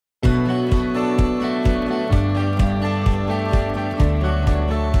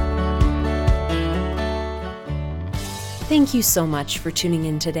Thank you so much for tuning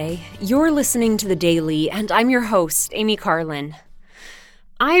in today. You're listening to The Daily, and I'm your host, Amy Carlin.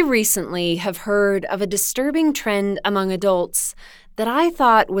 I recently have heard of a disturbing trend among adults that I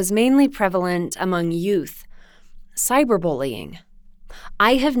thought was mainly prevalent among youth: cyberbullying.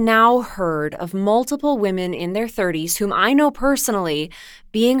 I have now heard of multiple women in their 30s whom I know personally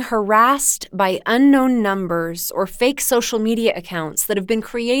being harassed by unknown numbers or fake social media accounts that have been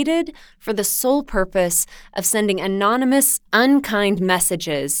created for the sole purpose of sending anonymous, unkind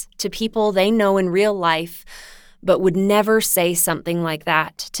messages to people they know in real life, but would never say something like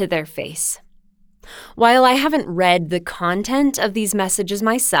that to their face. While I haven't read the content of these messages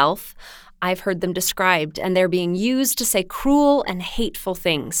myself, I've heard them described, and they're being used to say cruel and hateful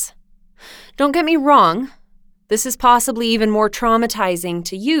things. Don't get me wrong, this is possibly even more traumatizing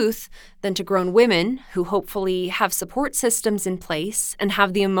to youth than to grown women who hopefully have support systems in place and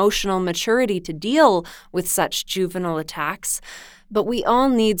have the emotional maturity to deal with such juvenile attacks, but we all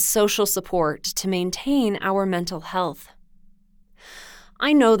need social support to maintain our mental health.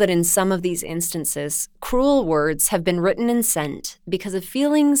 I know that in some of these instances, cruel words have been written and sent because of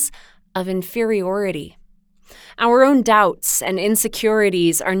feelings of inferiority. Our own doubts and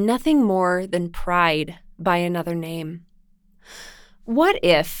insecurities are nothing more than pride by another name. What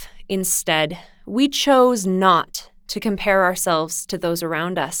if, instead, we chose not to compare ourselves to those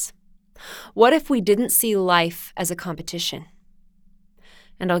around us? What if we didn't see life as a competition?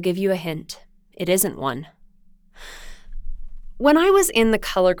 And I'll give you a hint. It isn't one. When I was in the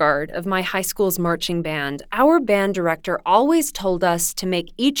color guard of my high school's marching band, our band director always told us to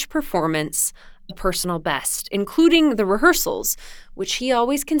make each performance a personal best, including the rehearsals, which he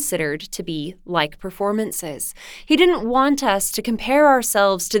always considered to be like performances. He didn't want us to compare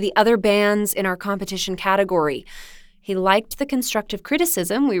ourselves to the other bands in our competition category. He liked the constructive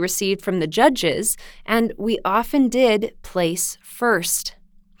criticism we received from the judges, and we often did place first.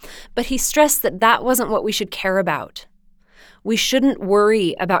 But he stressed that that wasn't what we should care about. We shouldn't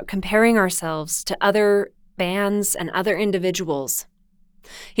worry about comparing ourselves to other bands and other individuals.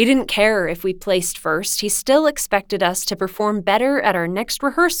 He didn't care if we placed first. He still expected us to perform better at our next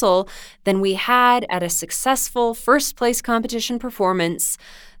rehearsal than we had at a successful first-place competition performance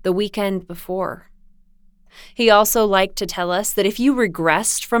the weekend before. He also liked to tell us that if you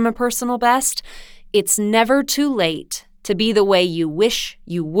regressed from a personal best, it's never too late to be the way you wish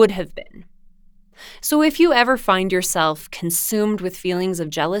you would have been. So if you ever find yourself consumed with feelings of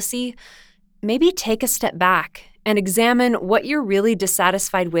jealousy, maybe take a step back and examine what you're really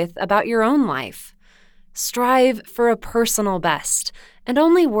dissatisfied with about your own life. Strive for a personal best and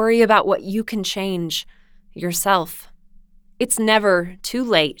only worry about what you can change yourself. It's never too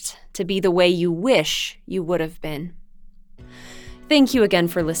late to be the way you wish you would have been. Thank you again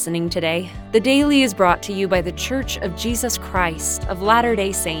for listening today. The Daily is brought to you by The Church of Jesus Christ of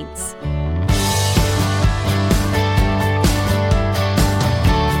Latter-day Saints.